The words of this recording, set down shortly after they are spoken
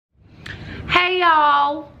Hey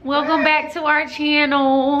y'all, welcome back to our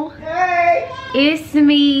channel. Hey! It's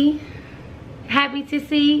me. Happy to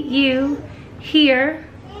see you here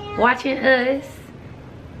watching us.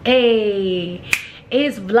 Hey,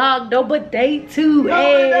 it's Vlogtober day 2.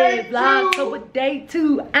 Hey, Vlogtober day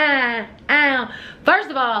 2. First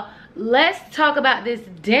of all, let's talk about this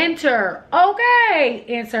denter. Okay,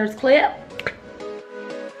 inserts clip.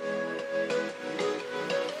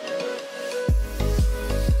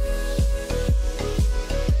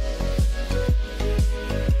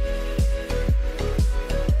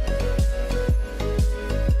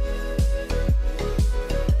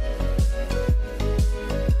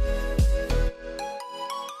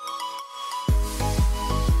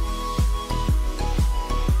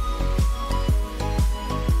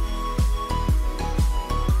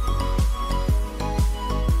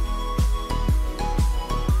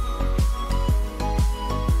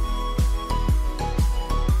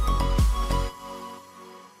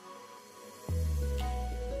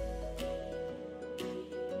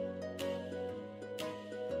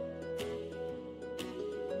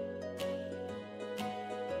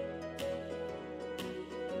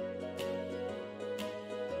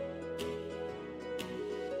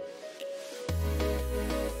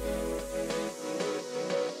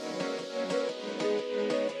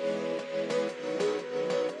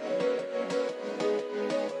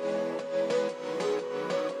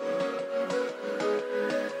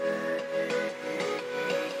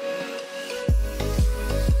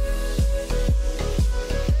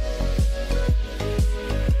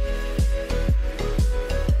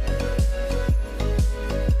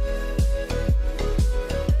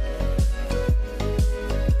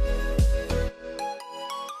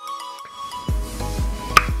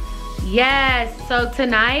 Yes, so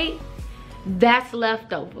tonight, that's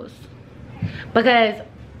leftovers. Because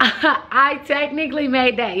I technically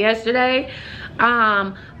made that yesterday.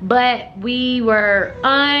 But we were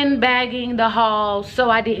unbagging the haul, so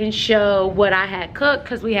I didn't show what I had cooked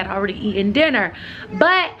because we had already eaten dinner.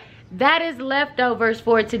 But that is leftovers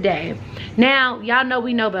for today. Now, y'all know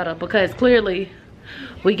we know better because clearly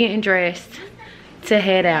we getting dressed to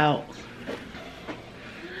head out.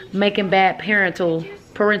 Making bad parental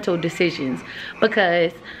decisions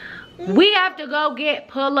because we have to go get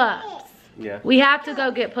pull-ups. Yeah. We have to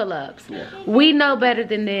go get pull-ups. Yeah. We know better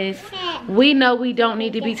than this. We know we don't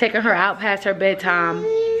need to be taking her out past her bedtime,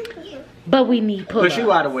 but we need pull-ups. But she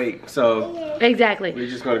wide awake, so exactly. we're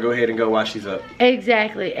just gonna go ahead and go while she's up.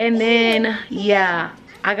 Exactly. And then yeah,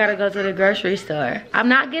 I gotta go to the grocery store. I'm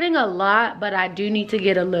not getting a lot, but I do need to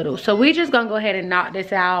get a little. So we just gonna go ahead and knock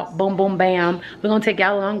this out. Boom, boom, bam. We're gonna take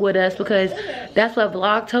y'all along with us because that's what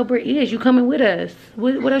Vlogtober is. You coming with us.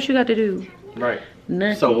 What else you got to do? Right.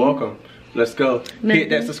 Nothing. So welcome. Let's go. Nothing. Hit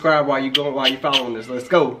that subscribe while you following us. Let's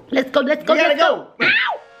go. Let's go, let's go, We gotta let's go. go.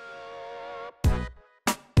 Ow!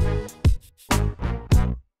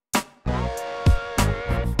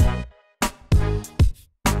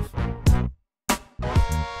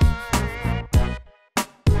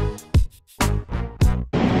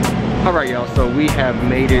 All right, y'all. So we have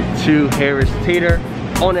made it to Harris Teeter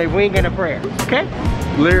on a wing and a prayer. Okay.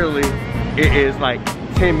 Literally, it is like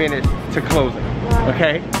 10 minutes to closing.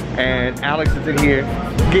 Okay. And Alex is in here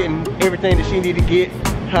getting everything that she needs to get.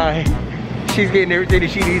 Hi. She's getting everything that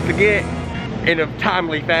she needs to get in a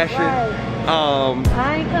timely fashion. Right.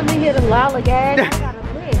 I ain't coming here to lollygag. I got a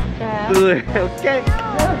list, child. Okay.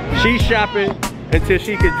 She's shopping until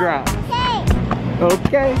she can drop.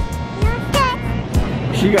 Okay.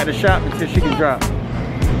 She got to shop until she can drop.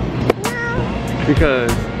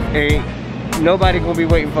 Because ain't nobody gonna be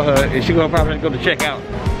waiting for her, and she gonna probably go to check out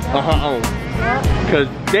on her own. Because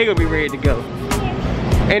they gonna be ready to go.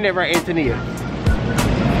 Ain't that right, Antonia?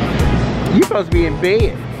 You supposed to be in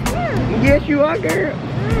bed. Yes, you are, girl.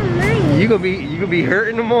 You gonna be hurt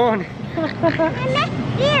in the morning.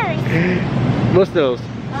 What's those?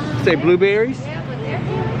 Say blueberries? Yeah, but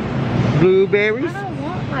they're Blueberries? I don't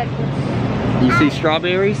want like this. You see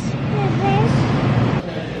strawberries?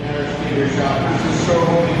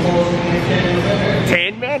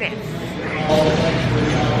 10 minutes.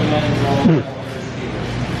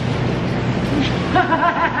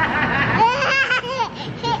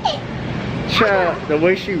 Child, the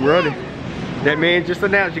way she running. That man just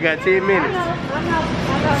announced you got 10 minutes.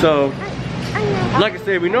 So, like I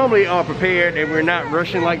said, we normally are prepared and we're not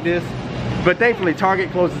rushing like this. But thankfully Target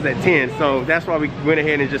closes at 10, so that's why we went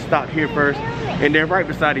ahead and just stopped here first. And they're right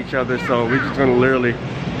beside each other, so we're just gonna literally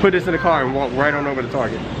put this in the car and walk right on over to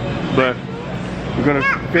Target. But we're gonna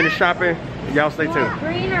finish shopping. Y'all stay tuned.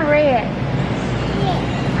 Green or red?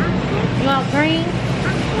 You want green?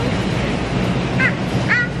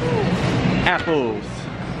 apples.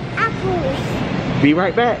 Apples. Be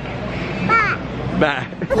right back. Bye. Bye.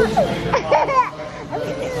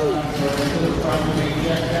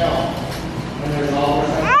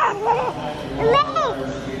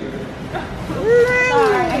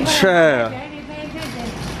 Child.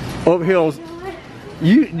 Over here on,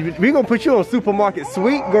 we gonna put you on Supermarket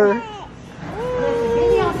Sweep, girl.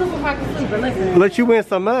 Let you win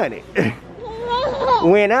some money.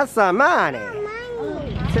 Win us some money.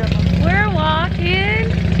 We're walking.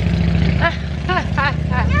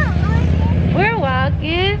 We're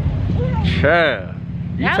walking. Child.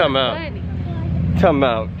 You talking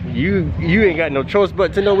about you ain't got no choice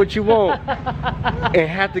but to know what you want and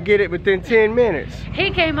have to get it within 10 minutes.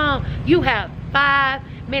 He came on, you have 5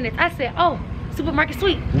 minutes. I said, oh, Supermarket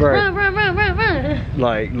Sweep. Right. Run.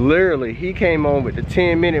 Like literally, he came on with the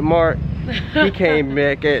 10-minute mark. He came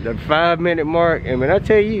back at the 5-minute mark, and when I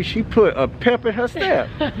tell you, she put a pep in her step.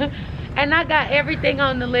 And I got everything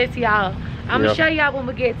on the list, y'all. I'm gonna show y'all when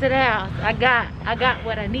we get to the house. I got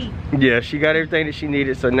what I need. Yeah, she got everything that she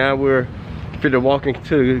needed. So now we're fit to walk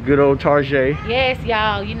into good old Target. Yes,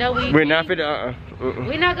 y'all. You know we're not fit to.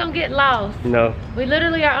 We're not gonna get lost. No. We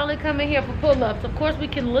literally are only coming here for pull-ups. Of course, we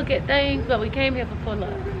can look at things, but we came here for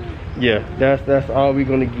pull-ups. Yeah, that's all we're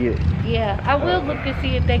gonna get. Yeah, I will look to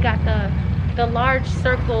see if they got the large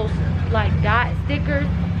circles, like dot stickers.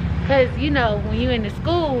 Cause you know, when you're in the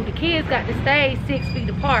school, the kids got to stay 6 feet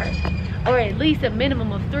apart, or at least a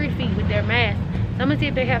minimum of 3 feet with their masks. So I'm gonna see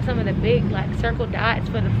if they have some of the big like circle dots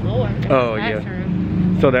for the floor. Oh yeah.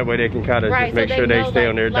 So that way they can kind of just make sure they stay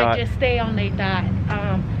on their dot. Just stay on their dot.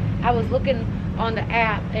 I was looking on the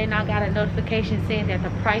app and I got a notification saying that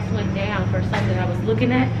the price went down for something I was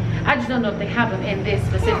looking at. I just don't know if they have them in this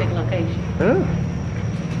specific location. Oh.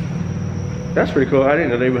 That's pretty cool. I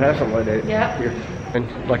didn't know they would have something like that. Yeah. Here. And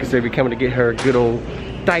like I said, we're coming to get her good old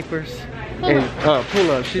diapers. And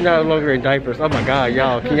pull up. She's no longer in diapers. Oh my God,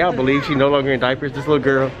 y'all. Can y'all believe she's no longer in diapers? This little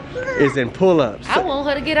girl is in pull-ups. I want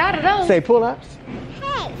her to get out of those. Say pull-ups.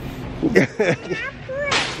 Hey.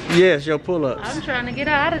 Yes, your pull-ups. I'm trying to get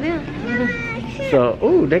her out of them. So,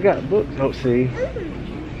 ooh, they got books. Oh, see.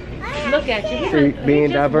 Look at you. See, being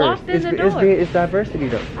diverse. It's diversity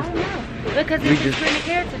though. I know. Because it's Hispanic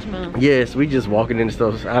Heritage Month. Yes, we just walking into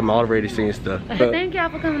stuff. I'm already seeing stuff. Thank y'all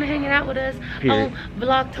for coming and hanging out with us on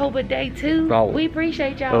Vlogtober Day 2. Oh. We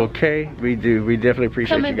appreciate y'all. Okay, we do. We definitely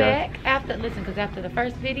appreciate coming you guys. back after. Listen, because after the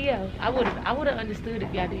first video, I would have understood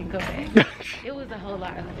if y'all didn't come back. It was a whole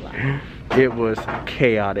lot. It was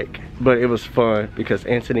chaotic, but it was fun because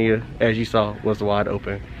Antonia, as you saw, was wide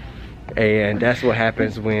open, and that's what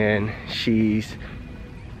happens when she's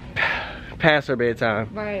past her bedtime.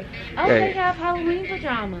 Right. Oh, they have Halloween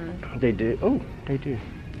pajamas. They do. Oh, they do.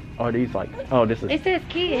 Are these like? Oh, this is. It says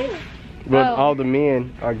kids. Well, all the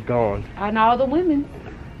men are gone. And all the women.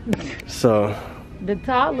 So. The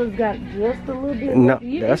toddlers got just a little bit. No,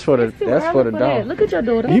 that's for the dog. Look at your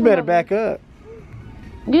daughter. You better back up.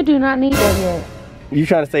 You do not need that yet. You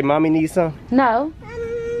trying to say mommy needs some? No.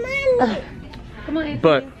 Come on.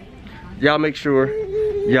 But y'all make sure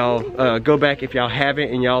y'all go back if y'all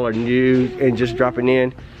haven't and y'all are new and just dropping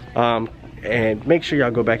in, and make sure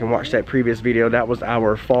y'all go back and watch that previous video. That was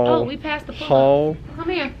our fall we passed the haul.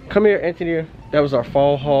 Come here, Antonia. That was our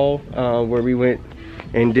fall haul, where we went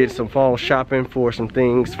and did some fall shopping for some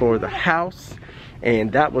things for the house,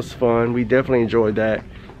 and that was fun. We definitely enjoyed that.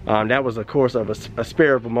 That was, of course, of a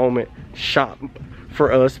spare of a moment shop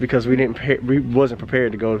for us because we wasn't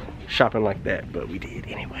prepared to go shopping like that, but we did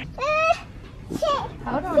anyway.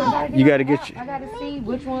 Hold on, you gotta get I gotta see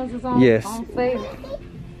which ones is on sale.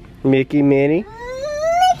 Mickey, Minnie.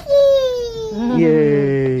 Mickey.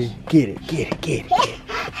 Yay! Get it.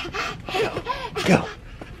 Go.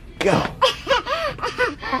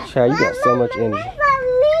 Child, you got so much energy.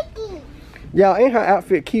 Y'all, ain't her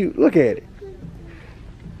outfit cute? Look at it.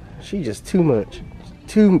 She just too much.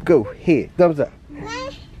 Go ahead. Thumbs up.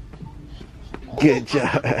 Good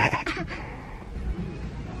job.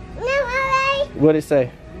 What'd it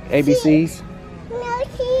say? ABCs? No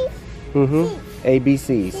cheese. Mm-hmm.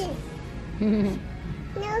 ABCs.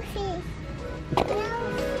 No cheese.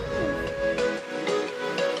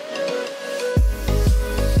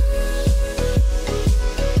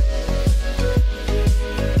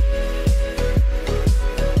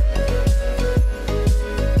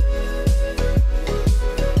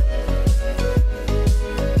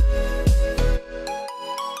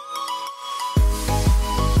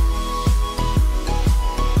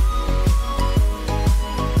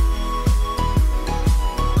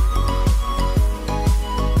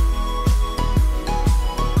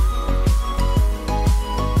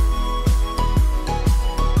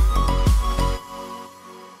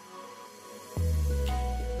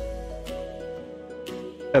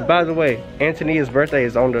 by the way, Antonia's birthday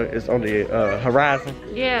is on the horizon.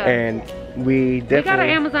 Yeah. And we definitely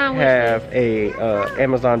have a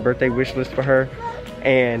Amazon birthday wish list for her,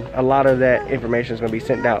 and a lot of that information is going to be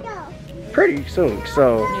sent out pretty soon.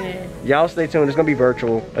 So y'all stay tuned. It's going to be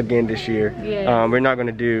virtual again this year. Yeah. We're not going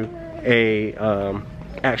to do a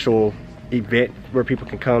actual event where people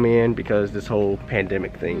can come in because this whole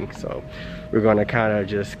pandemic thing. So we're going to kind of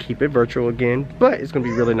just keep it virtual again, but it's going to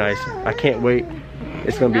be really nice. I can't wait.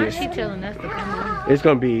 It's going to be. She telling us to come on. It's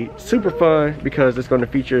going to be super fun because it's going to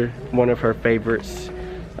feature one of her favorites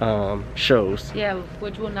shows. Yeah,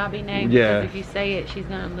 which will not be named. Yeah. Because if you say it, she's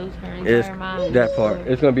going to lose her entire mind. That part.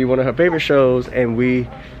 It's going to be one of her favorite shows, and we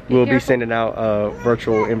will be sending out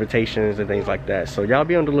virtual invitations and things like that. So y'all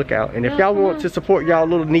be on the lookout. And if y'all want to support y'all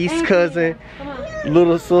little niece, cousin,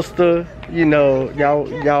 little sister, you know,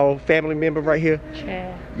 y'all family member right here,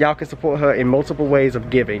 y'all can support her in multiple ways of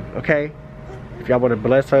giving, okay? If y'all want to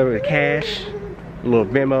bless her with cash, a little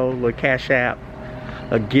Venmo, a little Cashapp,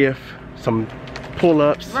 a gift, some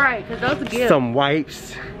pull-ups, right? Because those are gifts. Some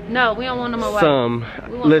wipes. No, we don't want them away. Some,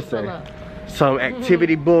 listen, some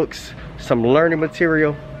activity books, some learning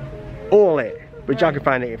material, all that. But y'all can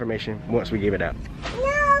find that information once we give it out.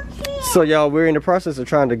 So y'all, we're in the process of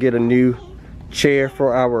trying to get a new chair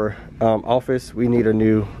for our office. We need a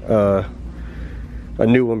new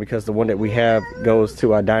one because the one that we have goes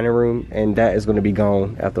to our dining room, and that is going to be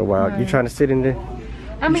gone after a while. Right. You trying to sit in there?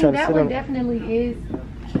 I mean, that one definitely is.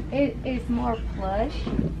 It's more plush.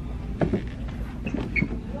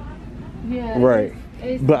 Yeah. Right.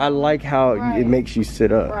 But I like how it makes you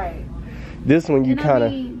sit up. Right. This one you kind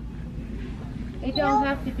of. It don't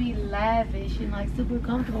have to be lavish and like super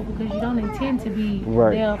comfortable because you don't intend to be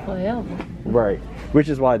there forever. Right. Which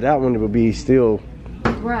is why that one would be still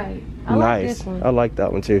nice. I like this one. I like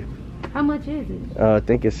that one too. How much is it? I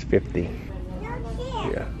think it's 50.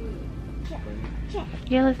 Yeah.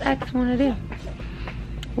 Yeah, let's ask one of them.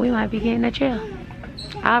 We might be getting a chair.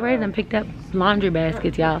 I already done picked up laundry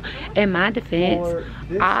baskets, y'all. In my defense,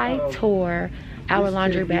 I tore our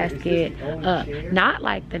laundry basket up. Not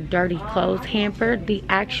like the dirty clothes hamper, the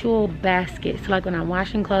actual basket. So like when I'm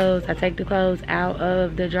washing clothes, I take the clothes out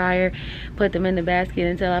of the dryer, put them in the basket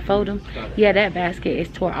until I fold them. Yeah, that basket is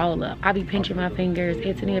tore all up. I be pinching my fingers.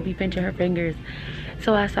 Antonia be pinching her fingers.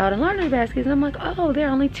 So I saw the laundry baskets and I'm like, oh, they're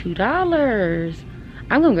only $2.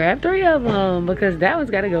 I'm gonna grab 3 of them because that one's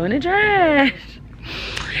gotta go in the trash.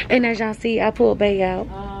 And as y'all see, I pulled Bae out.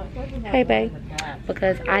 Hey, Bae.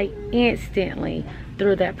 Because I instantly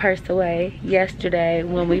threw that purse away yesterday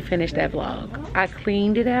when we finished that vlog. I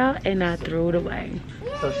cleaned it out and I threw it away.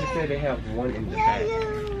 So she said they have one in the bag.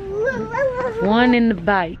 One in the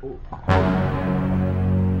bite.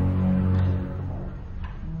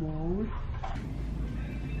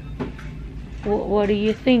 What are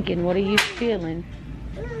you thinking? What are you feeling?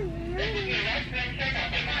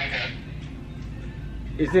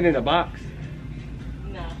 Is it in a box?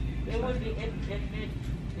 No. It would be, if it's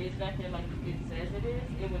exactly like it says it is,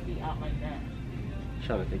 it would be out like that. I'm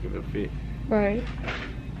trying to think if it'll fit. Right.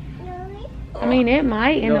 I mean, it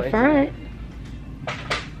might in the front.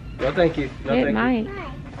 No, thank you. No, it might.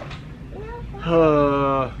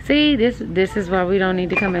 See, this is why we don't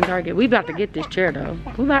need to come in Target. We about to get this chair though.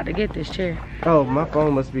 We about to get this chair. Oh, my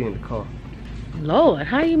phone must be in the car. Lord,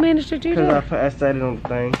 how you managed to do that? Because I set it on the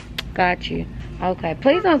thing. Got you. Okay,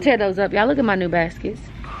 please don't tear those up. Y'all look at my new baskets.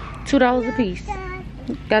 $2 a piece.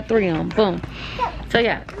 Got 3 on. Boom. So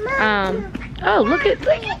yeah. Oh, look at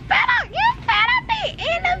you better be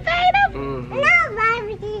innovative. No,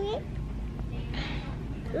 Bobby.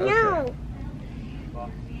 No.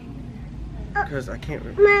 Because I can't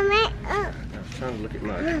remember. Mama. I was trying to look at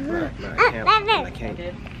my account and I can't.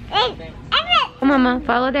 Come on, Mom.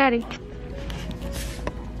 Follow Daddy.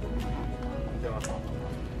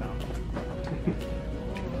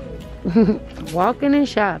 Walking and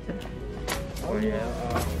shopping. Oh yeah.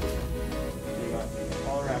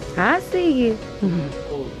 I see you.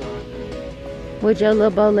 With your little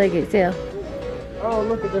bow-legged self. Oh,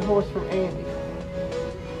 look at the horse from Andy.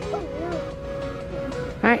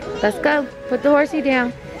 All right, let's go. Put the horsey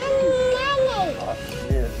down.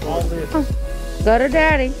 Oh, go to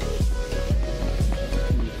Daddy.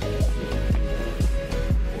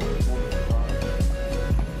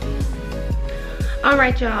 All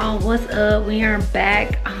right, y'all, what's up? We are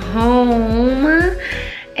back home,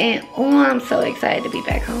 and oh, I'm so excited to be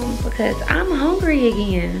back home because I'm hungry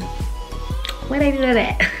again. Why they do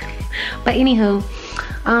that? But anywho,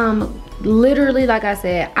 literally, like I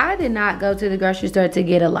said, I did not go to the grocery store to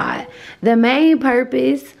get a lot. The main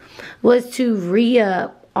purpose was to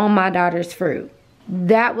re-up on my daughter's fruit.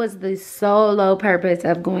 that was the solo purpose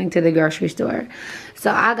of going to the grocery store. So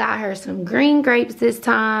I got her some green grapes this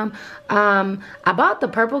time. I bought the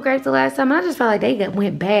purple grapes the last time. I just felt like they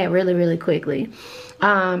went bad really, really quickly.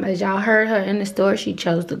 As y'all heard her in the store, she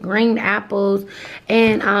chose the green apples.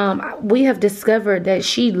 And we have discovered that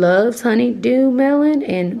she loves honeydew melon.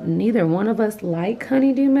 And neither one of us like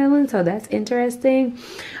honeydew melon. So that's interesting.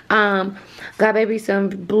 Got baby some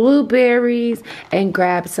blueberries and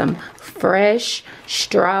grabbed some fresh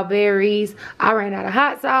strawberries. I ran out of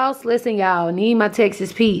hot sauce. Listen, y'all, need my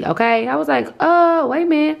Texas Pete, okay? I was like, oh, wait a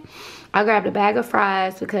minute. I grabbed a bag of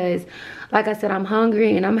fries because, like I said, I'm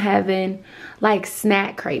hungry and I'm having like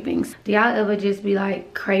snack cravings. Do y'all ever just be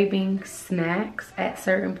like craving snacks at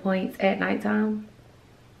certain points at nighttime?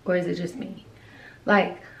 Or is it just me?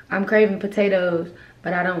 Like, I'm craving potatoes,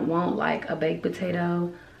 but I don't want like a baked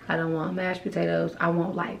potato. I don't want mashed potatoes. I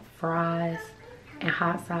want like fries and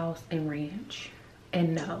hot sauce and ranch.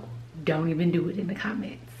 And no, don't even do it in the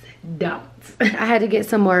comments. Don't. I had to get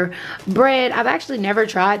some more bread. I've actually never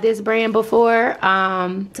tried this brand before.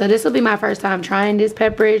 So this will be my first time trying this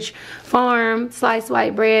Pepperidge Farm sliced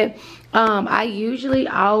white bread. I usually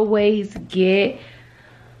always get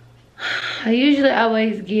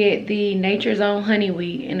the Nature's Own honey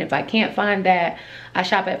wheat, and if I can't find that, I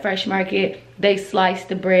shop at Fresh Market. They slice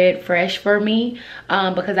the bread fresh for me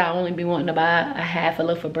because I only be wanting to buy a half a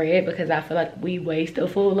loaf of bread because I feel like we waste a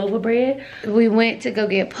full loaf of bread. We went to go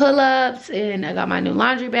get pull-ups, and I got my new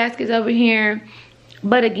laundry baskets over here.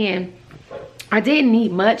 But again, I didn't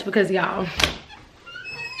need much because y'all,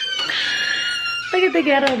 look at the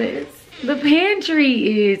ghetto this. The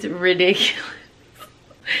pantry is ridiculous.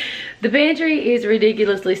 The pantry is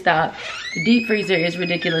ridiculously stocked. The deep freezer is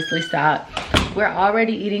ridiculously stocked. We're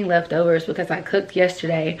already eating leftovers because I cooked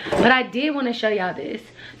yesterday. But I did want to show y'all this.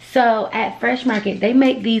 So at Fresh Market, they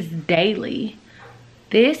make these daily.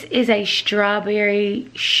 This is a strawberry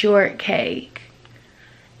shortcake.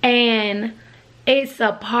 And it's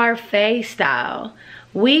a parfait style.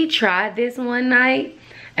 We tried this one night.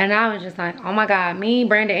 And I was just like, oh my God. Me,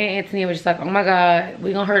 Brandon, and Antonia was just like, oh my God,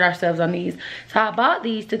 we're gonna hurt ourselves on these. So I bought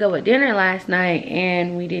these to go with dinner last night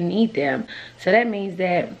and we didn't eat them. So that means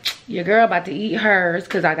that your girl about to eat hers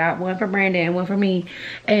because I got one for Brandon and one for me.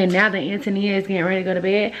 And now that Antonia is getting ready to go to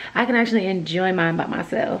bed, I can actually enjoy mine by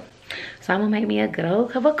myself. So I'm gonna make me a good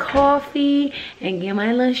old cup of coffee and get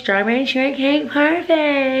my little strawberry shortcake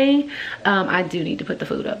parfait. I do need to put the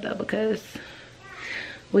food up though because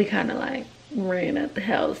we kind of like ran out the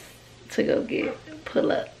house to go get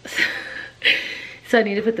pull-ups. So I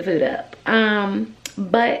need to put the food up.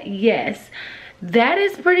 But yes, that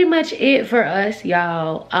is pretty much it for us,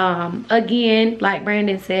 y'all. Again, like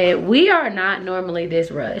Brandon said, we are not normally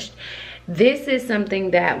this rushed. This is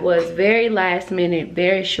something that was very last minute,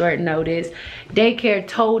 very short notice. Daycare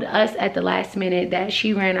told us at the last minute that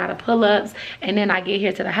she ran out of pull-ups, and then I get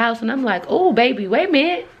here to the house and I'm like, oh baby, wait a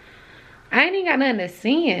minute, I ain't even got nothing to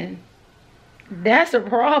send. That's a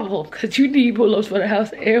problem because you need pull-ups for the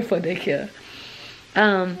house and for daycare.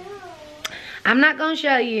 I'm not gonna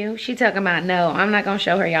show you. She talking about no. I'm not gonna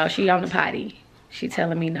show her, y'all. She on the potty. She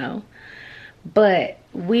telling me no. But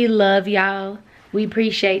we love y'all. We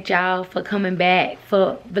appreciate y'all for coming back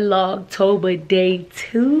for Vlogtober Day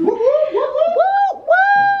 2. Woo, woo, woo,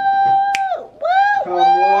 woo, woo,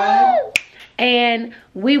 woo. And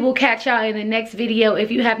we will catch y'all in the next video.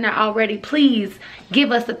 If you have not already, please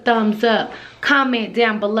give us a thumbs up. Comment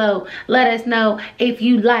down below. Let us know if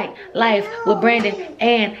you like Life with Brandon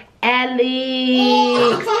and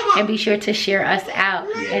Alex. And be sure to share us out.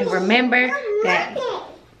 And remember that...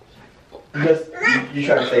 You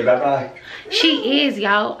trying to say bye-bye? She is,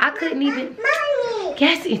 y'all. I couldn't even...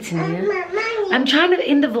 Yes, Antonia. I'm trying to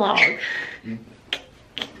end the vlog.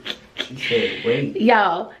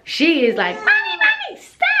 Y'all, she is like, mommy,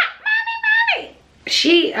 stop, mommy.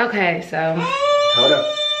 She, okay, so. Hold up.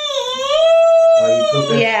 Are you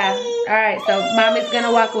pooping? Yeah, all right, so mommy's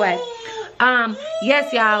gonna walk away.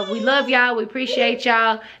 Yes, y'all, we love y'all, we appreciate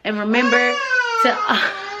y'all, and remember to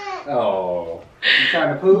oh, you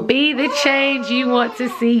trying to poop? Be the change you want to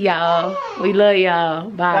see, y'all. We love y'all.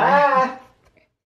 Bye.